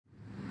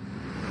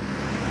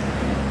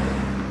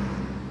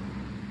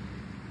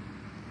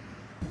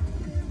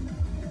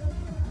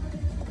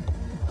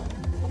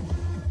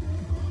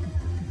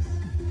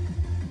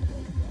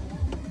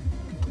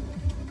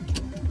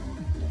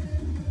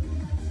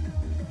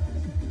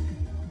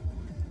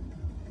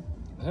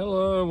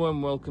Hello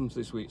and welcome to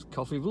this week's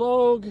coffee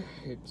vlog.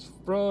 It's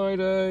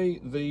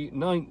Friday the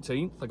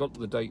 19th. I got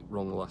the date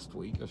wrong last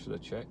week. I should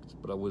have checked,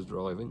 but I was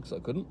driving so I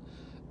couldn't.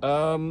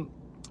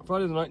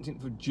 Friday the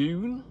 19th of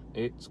June.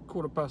 It's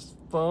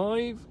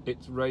 5:15.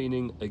 It's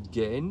raining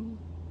again.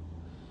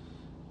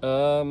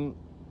 So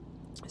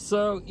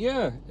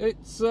yeah,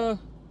 it's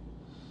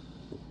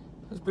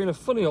been a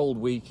funny old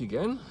week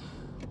again.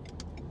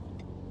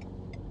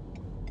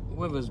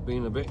 Weather's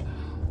been a bit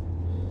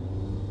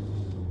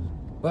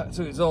back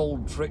to its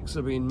old tricks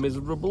of being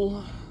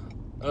miserable.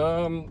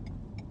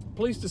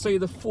 Pleased to say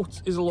the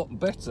foot is a lot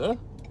better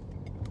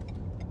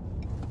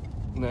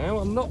now.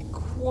 I'm not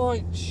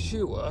quite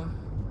sure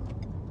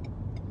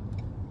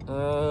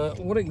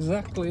what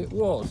exactly it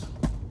was,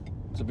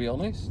 to be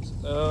honest,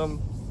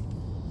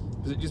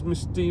 because it just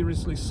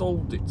mysteriously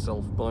solved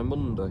itself by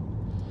Monday.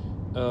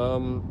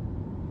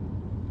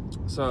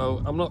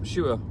 So I'm not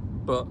sure,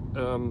 but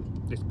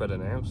it's better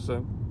now,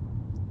 so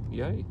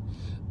yay.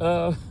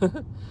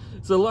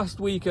 So last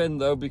weekend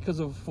though, because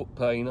of foot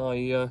pain,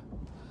 I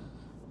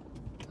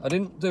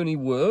didn't do any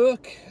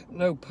work.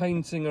 No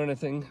painting or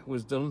anything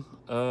was done.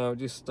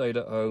 Just stayed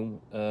at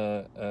home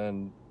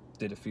and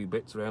did a few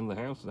bits around the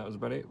house, and that was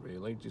about it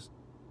really. Just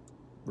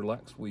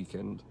relaxed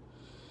weekend,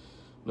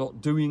 not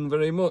doing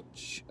very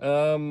much.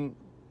 So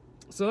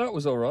that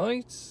was all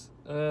right.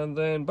 And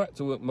then back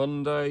to work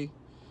Monday.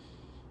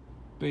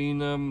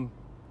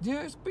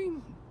 Yeah, it's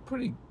been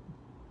pretty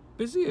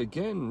busy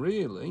again,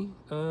 really.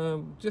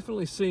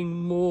 Definitely seeing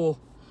more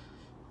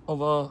of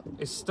our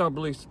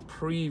established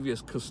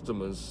previous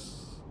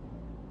customers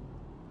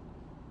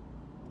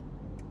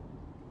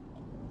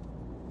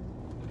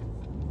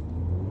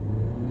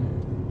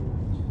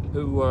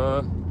who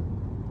are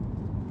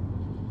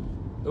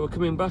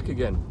coming back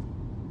again.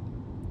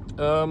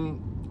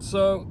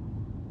 So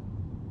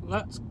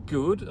that's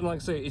good, and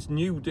like I say, it's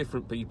new,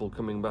 different people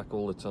coming back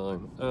all the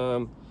time.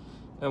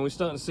 And we're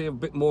starting to see a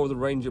bit more of the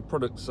range of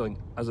products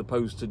as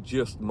opposed to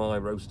just my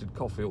roasted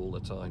coffee all the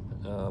time.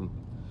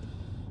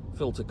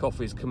 Filter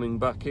coffee's coming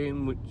back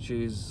in, which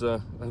is,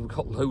 I've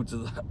got loads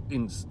of that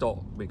in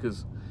stock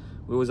because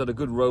we always had a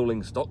good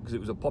rolling stock because it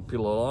was a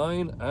popular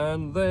line.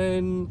 And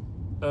then,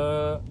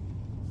 of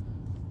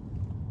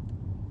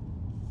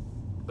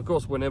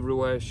course, when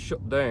everywhere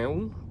shut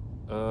down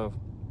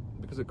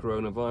because of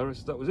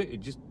coronavirus, that was it.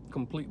 It just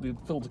completely,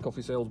 filter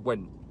coffee sales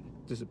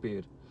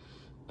disappeared.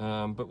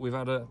 But we've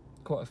had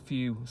quite a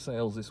few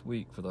sales this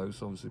week for those,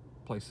 so obviously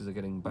places are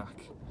getting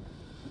back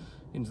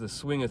into the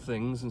swing of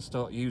things and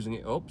start using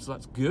it up, so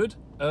that's good.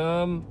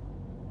 Other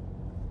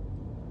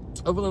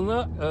than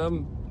that,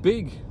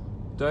 big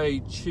day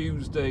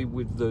Tuesday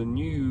with the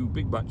new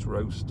big batch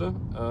roaster.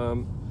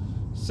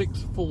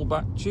 6 full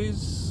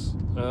batches,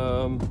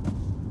 well,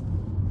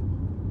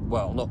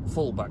 not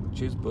full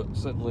batches, but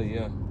certainly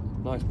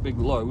nice big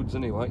loads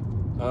anyway.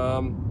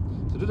 So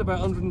I did about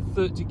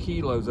 130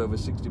 kilos over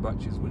 60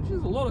 batches, which is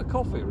a lot of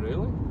coffee,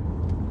 really.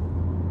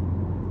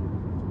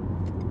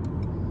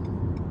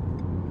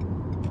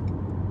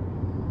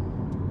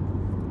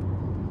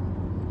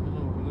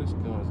 Oh, this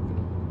guy's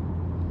gonna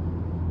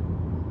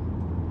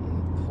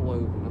pull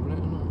over in a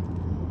minute,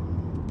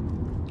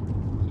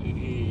 isn't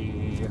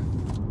it? Yeah.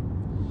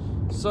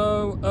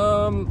 So,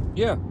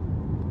 yeah,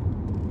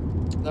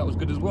 that was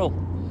good as well.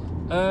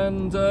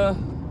 And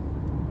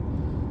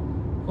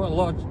quite a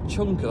large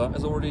chunk of that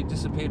has already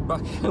disappeared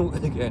back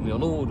out again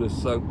on orders,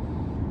 so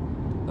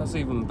that's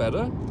even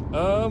better.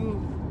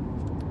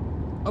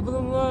 Other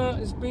than that,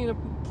 it's been a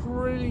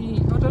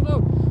pretty, I don't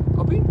know,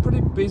 I've been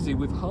pretty busy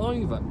with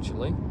Hive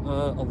actually,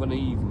 of an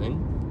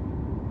evening.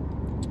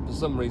 For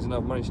some reason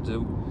I've managed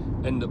to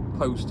end up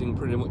posting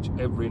pretty much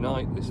every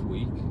night this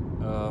week.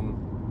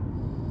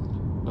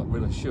 Not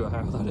really sure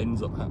how that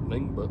ends up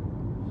happening, but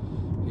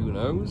who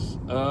knows.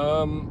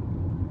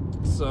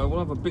 So we'll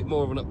have a bit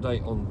more of an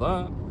update on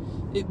that.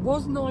 It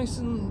was nice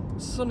and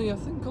sunny, I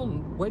think,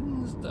 on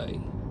Wednesday.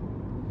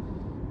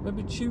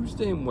 Maybe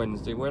Tuesday and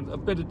Wednesday. We had a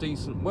bit of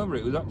decent weather.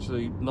 It was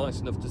actually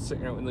nice enough to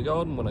sit out in the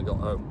garden when I got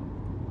home.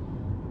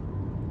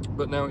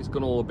 But now it's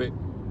gone all a bit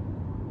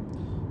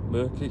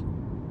murky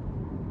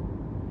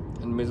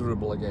and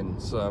miserable again.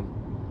 So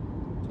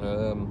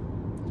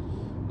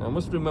now I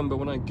must remember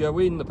when I go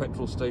in the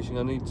petrol station,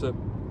 I need to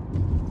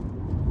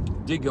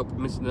dig up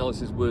Miss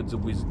Nellis's words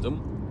of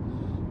wisdom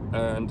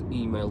and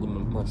email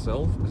them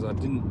myself, because I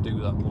didn't do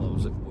that while I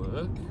was at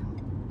work.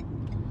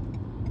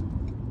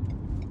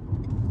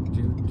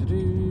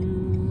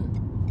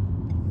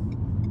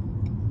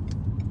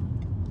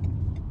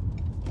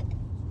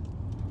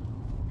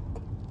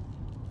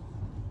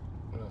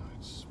 Oh,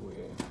 it's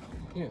weird.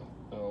 Yeah.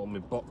 Oh, my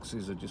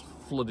boxes are just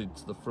flooded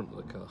to the front of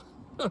the car.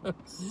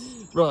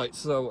 Right,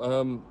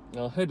 so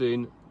I'll head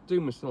in, do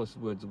Miss Nellis's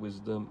words of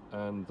wisdom,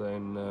 and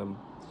then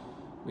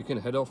we can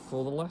head off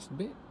for the last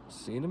bit.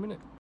 See you in a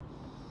minute.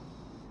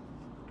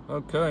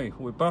 Okay,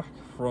 we're back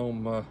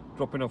from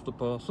dropping off the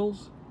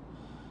parcels.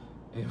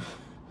 In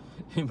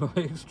my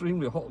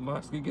extremely hot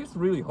mask, it gets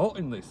really hot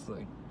in this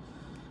thing,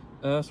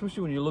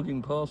 especially when you're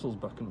lugging parcels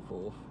back and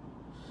forth.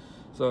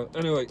 So So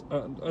anyway,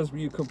 as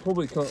you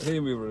probably can't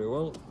hear me very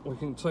well, we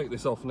can take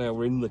this off now.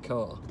 We're in the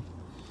car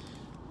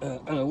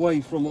and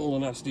away from all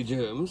the nasty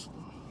germs.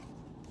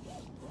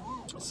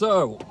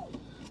 So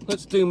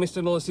let's do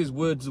Mr. Nollis's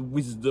words of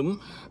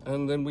wisdom,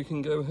 and then we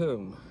can go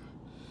home.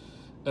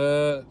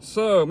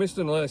 So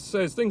Mr. Nollis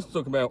says, things to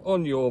talk about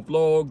on your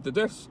vlog: the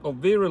deaths of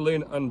Vera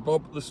Lynn and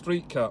Bob the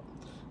Street Cat.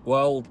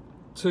 Well,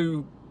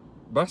 two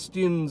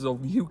bastions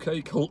of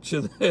UK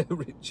culture there,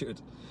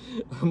 Richard.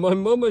 My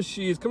mum, as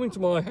she is coming to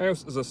my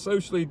house as a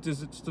socially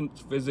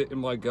distanced visit in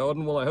my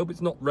garden. Well, I hope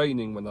it's not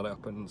raining when that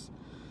happens.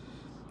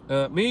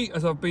 Me,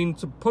 as I've been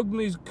to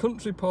Pugneys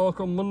Country Park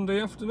on Monday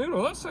afternoon.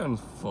 Oh, that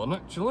sounds fun,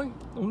 actually.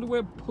 I wonder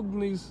where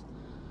Pugneys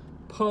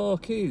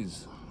Park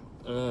is.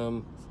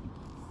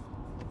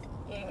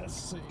 Let's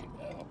see.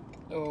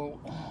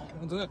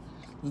 There's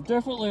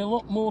definitely a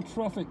lot more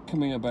traffic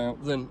coming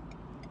about than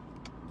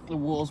there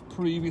was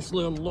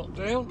previously on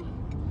lockdown.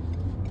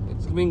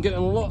 It's been getting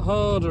a lot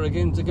harder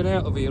again to get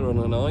out of here on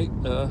a night.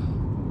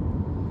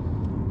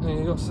 And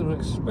you've got some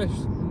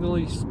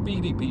especially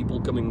speedy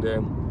people coming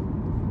down.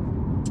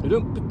 They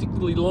don't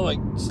particularly like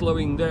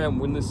slowing down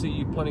when they see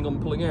you planning on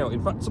pulling out.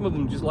 In fact, some of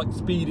them just like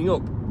speeding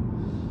up.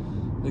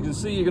 They can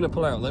see you're going to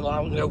pull out and they're like,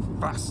 I'm going to go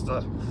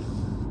faster.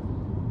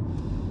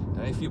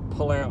 And if you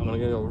pull out, I'm going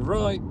to go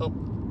right up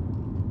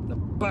the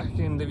back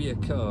end of your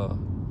car.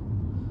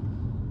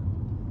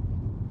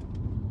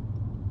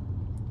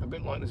 A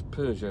bit like this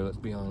Peugeot that's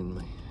behind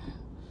me.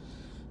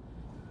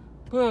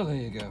 Well, there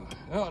you go.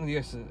 Oh, and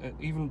yes,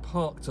 even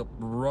parked up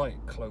right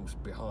close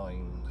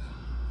behind.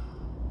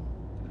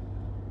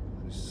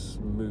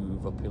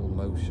 Smooth uphill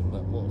motion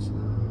that was.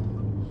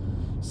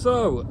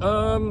 So,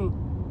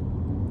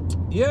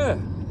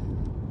 yeah,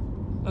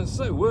 as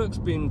I say, work's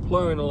been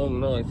plowing along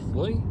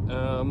nicely.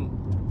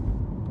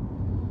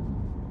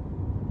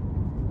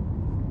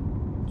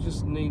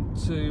 Just need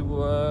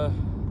to,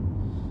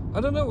 I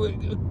don't know,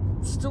 it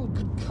still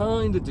could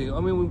kind of do.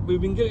 I mean,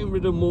 we've been getting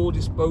rid of more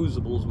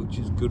disposables, which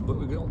is good, but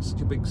we've got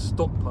such a big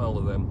stockpile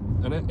of them,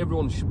 and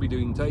everyone should be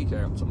doing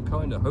takeouts. I'm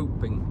kind of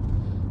hoping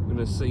we're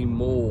going to see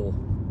more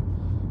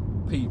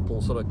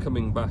people sort of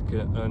coming back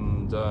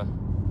and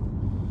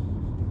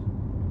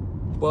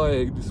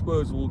buying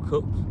disposable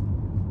cups,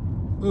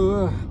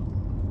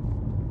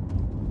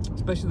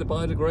 especially the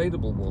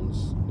biodegradable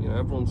ones. You know,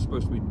 everyone's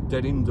supposed to be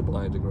dead into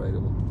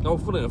biodegradable. Oh,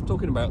 funny enough,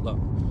 talking about that,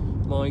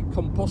 my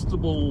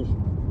compostable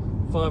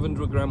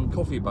 500-gram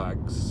coffee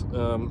bags,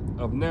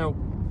 I've now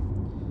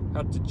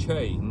had to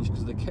change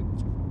because they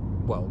kept,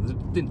 well, they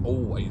didn't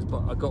always,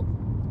 but I got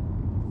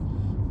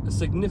a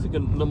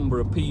significant number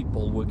of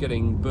people were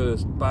getting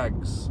burst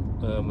bags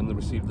when they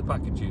received the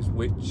packages,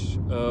 which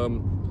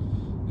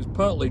is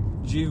partly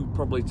due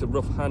probably to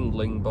rough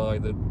handling by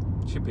the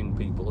shipping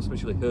people,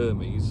 especially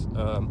Hermes,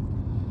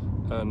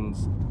 and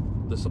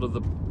the sort of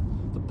the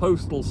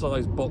postal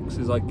size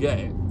boxes I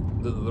get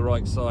that are the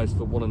right size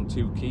for 1 and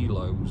 2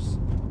 kilos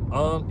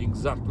aren't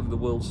exactly the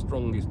world's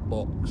strongest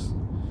box.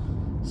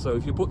 So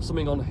if you put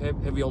something on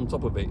heavy on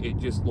top of it, it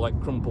just like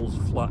crumples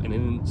flat in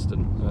an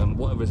instant, and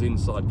whatever's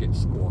inside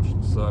gets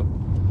squashed. So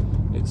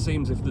it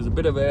seems if there's a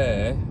bit of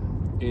air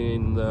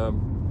in the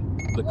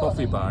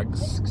coffee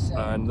bags,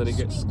 and then it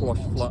gets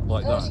squashed flat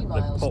like that,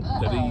 they pop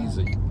dead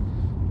easy.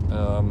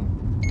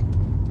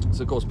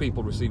 So of course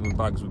people receiving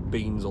bags with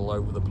beans all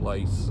over the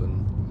place and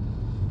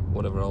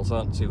whatever else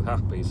aren't too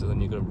happy, so then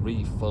you're going to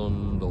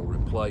refund or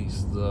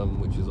replace them,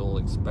 which is all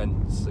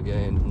expense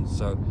again.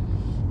 So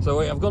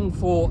I've gone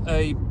for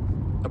a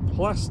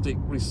plastic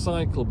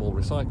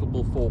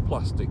recyclable for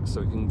plastic, so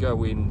it can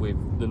go in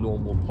with the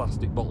normal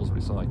plastic bottles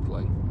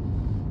recycling,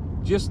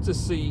 just to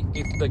see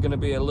if they're going to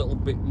be a little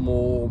bit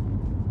more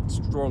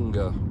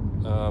stronger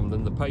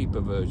than the paper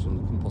version,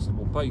 the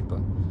compostable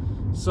paper.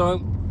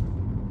 So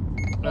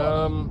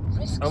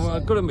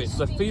I've got to admit,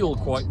 they feel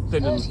quite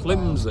thin and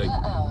flimsy,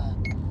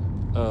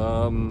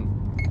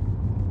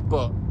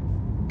 but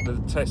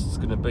the test's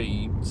going to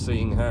be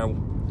seeing how,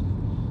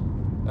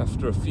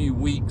 after a few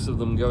weeks of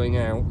them going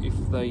out,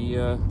 if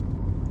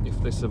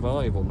they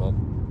survive or not.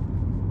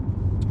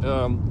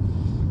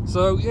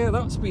 So yeah,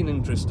 that's been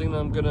interesting.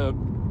 I'm gonna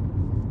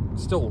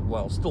still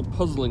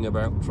puzzling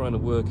about trying to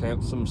work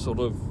out some sort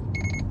of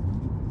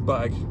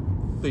bag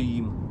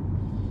theme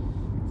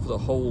for the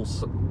whole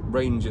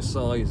range of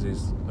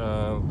sizes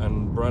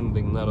and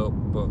branding that up,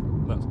 but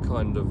that's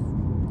kind of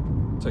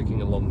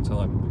taking a long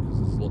time because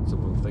there's lots of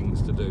other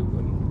things to do,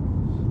 and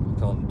I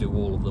can't do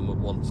all of them at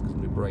once because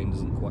my brain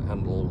doesn't quite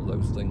handle all of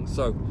those things.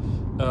 So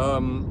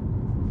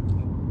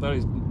that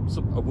is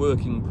a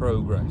work in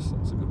progress.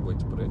 That's a good way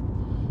to put it.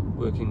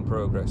 Work in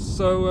progress.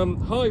 So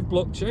Hive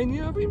blockchain,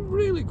 yeah, I've been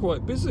really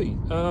quite busy.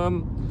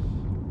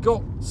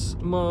 Got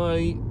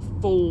my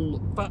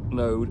full fat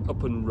node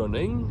up and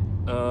running.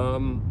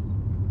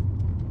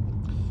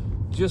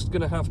 Just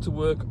gonna have to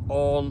work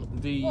on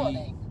the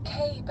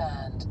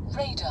K-band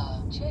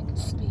radar check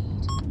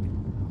speed.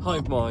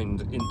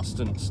 Hivemind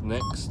instance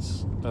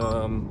next.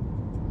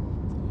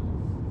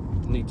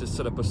 Need to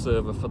set up a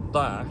server for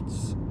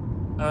that,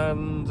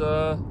 and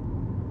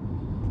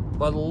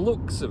by the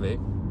looks of it,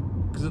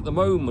 because at the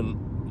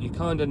moment you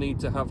kind of need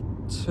to have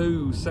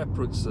two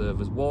separate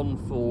servers, one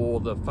for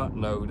the fat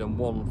node and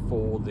one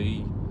for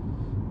the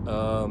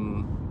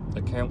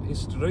account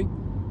history.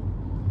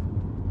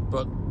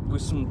 But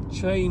with some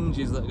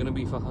changes that are going to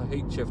be for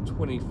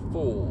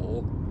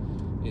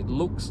HF24, it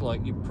looks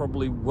like you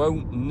probably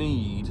won't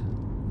need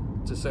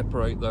to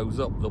separate those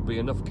up. There'll be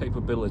enough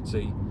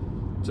capability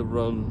to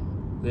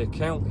run the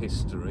account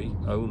history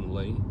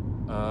only,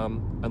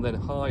 and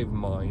then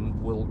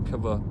Hivemind will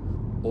cover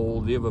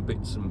all the other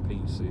bits and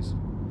pieces.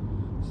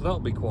 So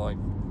that'll be quite,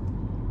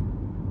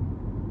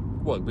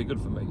 well, it'll be good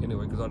for me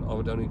anyway, because I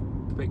would only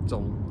picked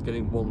on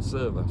getting one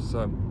server.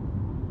 So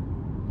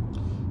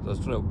I was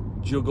trying to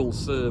juggle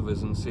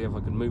servers and see if I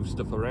can move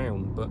stuff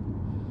around, but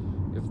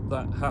if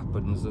that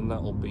happens, then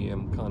that'll be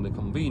kind of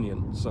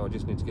convenient. So I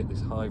just need to get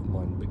this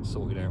Hivemind bit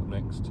sorted out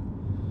next,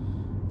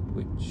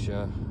 which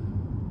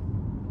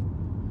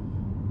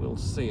we'll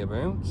see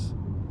about.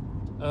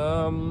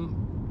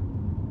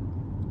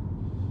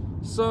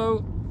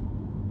 So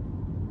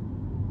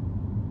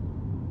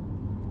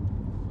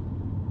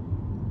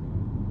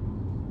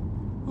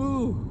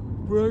oh,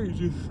 brain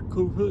just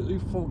completely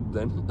fogged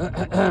then.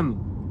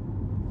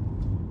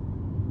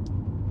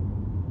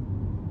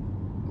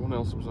 What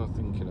else was I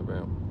thinking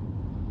about?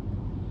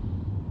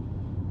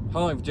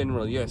 Hive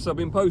generally, yes. I've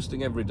been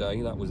posting every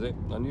day, that was it.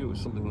 I knew it was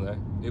something there.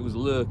 It was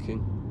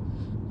lurking.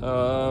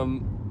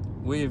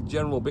 With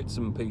general bits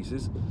and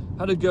pieces.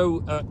 Had a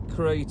go at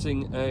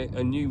creating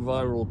a new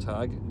viral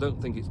tag.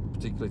 Don't think it's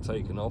particularly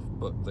taken off,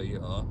 but there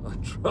you are. I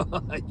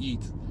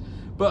tried.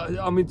 But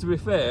I mean, to be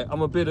fair,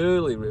 I'm a bit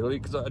early really,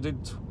 because I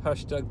did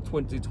hashtag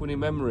 2020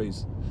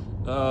 memories.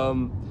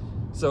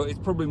 So it's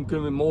probably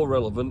going to be more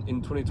relevant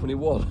in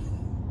 2021.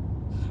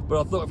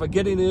 But I thought if I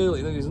get in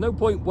early, then there's no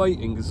point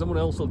waiting, because someone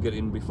else will get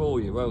in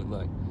before you, won't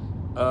they?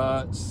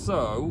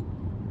 So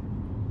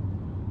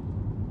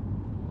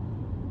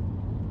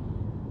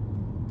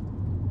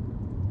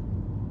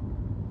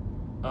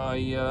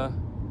I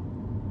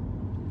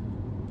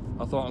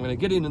thought I'm going to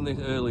get in this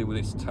early with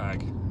this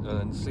tag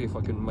and see if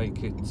I can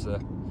make it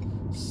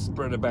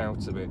spread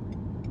about a bit.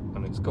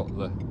 And it's got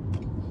the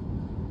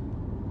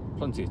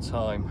plenty of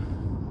time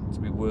to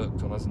be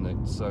worked on, hasn't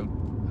it? So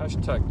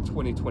hashtag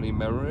 2020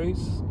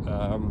 memories.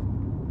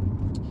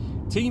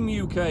 Team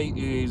UK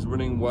is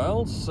running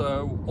well,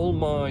 so all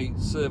my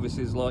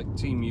services like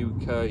Team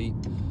UK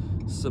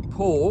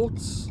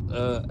supports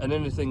and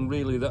anything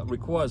really that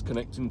requires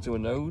connecting to a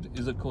node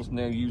is of course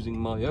now using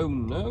my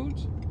own node.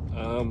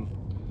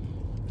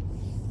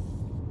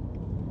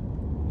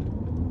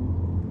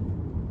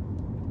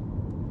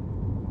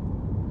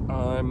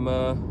 I'm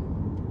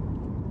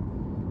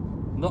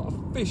not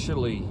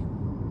officially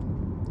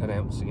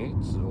announcing it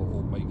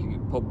or making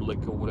it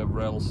public or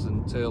whatever else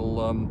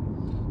until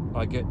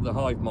I get the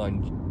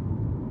Hivemind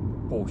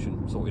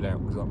portion sorted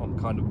out, because I'm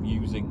kind of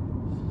using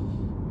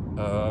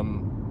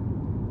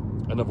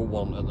another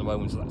one at the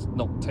moment, so that's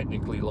not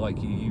technically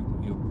like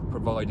you're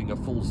providing a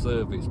full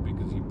service,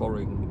 because you're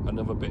borrowing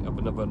another bit of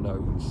another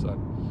node. So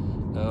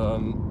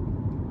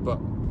but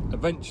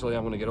eventually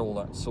I'm going to get all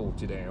that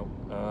sorted out.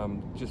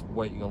 Just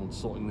waiting on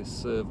sorting this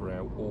server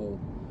out, or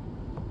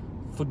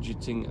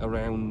fudgeting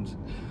around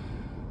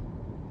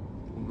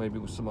maybe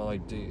with some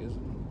ideas.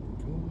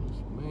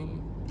 Goodness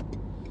me,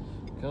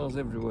 cars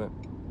everywhere.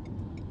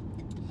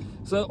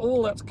 So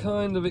all that's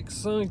kind of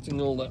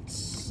exciting, all that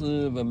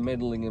server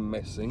meddling and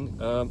messing.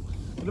 But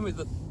I mean,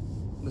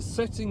 the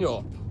setting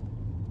up,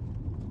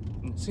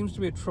 it seems to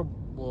be a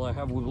trouble I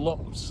have with a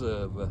lot of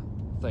server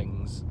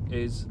things,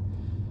 is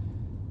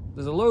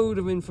there's a load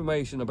of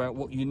information about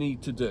what you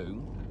need to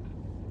do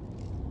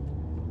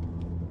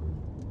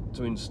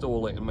to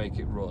install it and make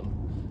it run,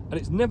 and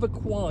it's never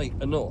quite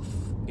enough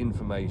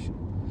information.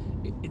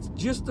 It's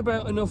just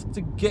about enough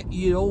to get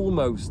you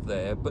almost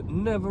there, but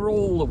never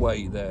all the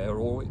way there,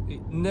 or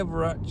it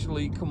never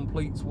actually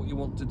completes what you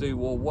want to do,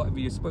 or whatever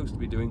you're supposed to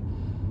be doing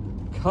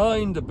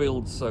kind of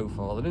builds so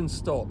far, then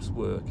stops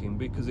working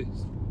because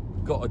it's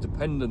got a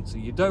dependency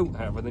you don't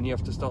have, and then you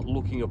have to start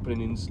looking up and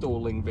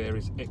installing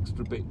various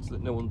extra bits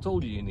that no one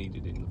told you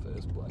needed in the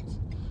first place.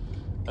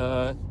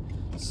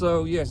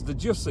 So yes, the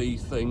Jussie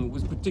thing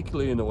was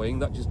particularly annoying.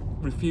 That just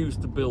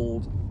refused to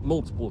build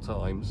multiple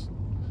times.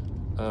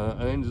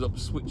 I ended up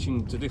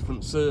switching to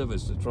different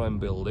servers to try and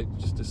build it,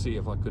 just to see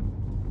if I could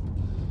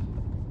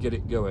get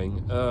it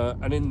going.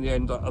 And in the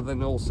end, I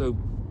then also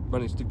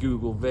managed to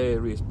Google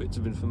various bits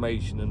of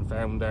information and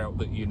found out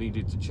that you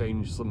needed to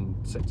change some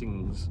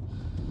settings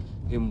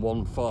in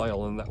one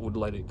file, and that would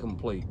let it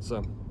complete.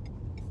 So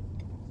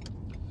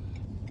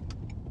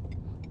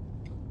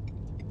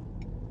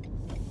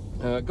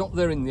got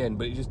there in the end,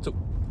 but it just took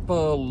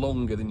far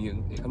longer than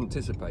you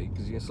anticipate,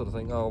 because you sort of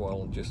think, oh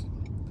well, just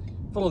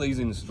follow these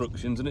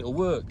instructions and it'll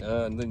work,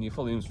 and then you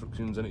follow the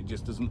instructions and it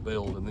just doesn't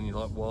build, and then you're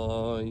like,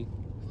 why?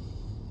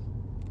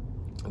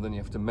 And then you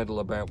have to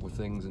meddle about with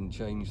things and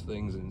change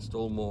things and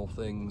install more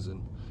things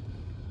and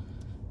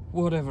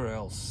whatever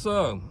else.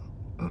 So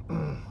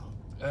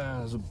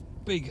there's a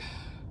big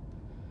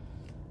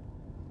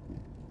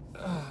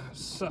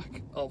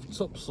sack of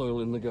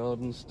topsoil in the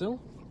garden still,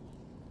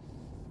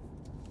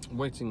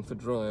 waiting for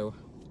drier,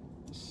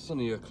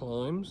 sunnier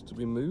climes to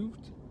be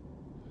moved.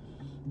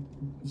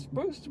 It's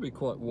supposed to be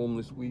quite warm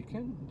this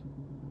weekend.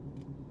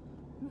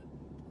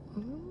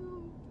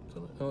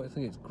 Oh, I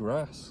think it's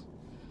grass.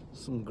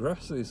 Some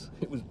grasses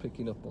it was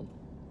picking up on.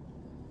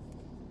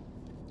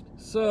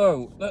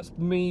 So that's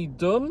me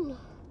done.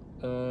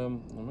 I'll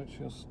make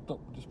sure I stop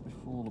just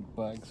before the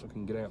bag so I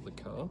can get out the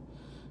car.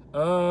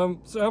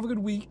 So have a good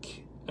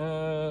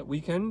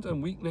weekend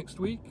and week next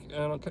week,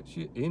 and I'll catch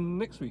you in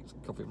next week's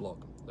coffee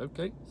vlog.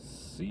 Okay,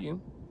 see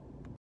you.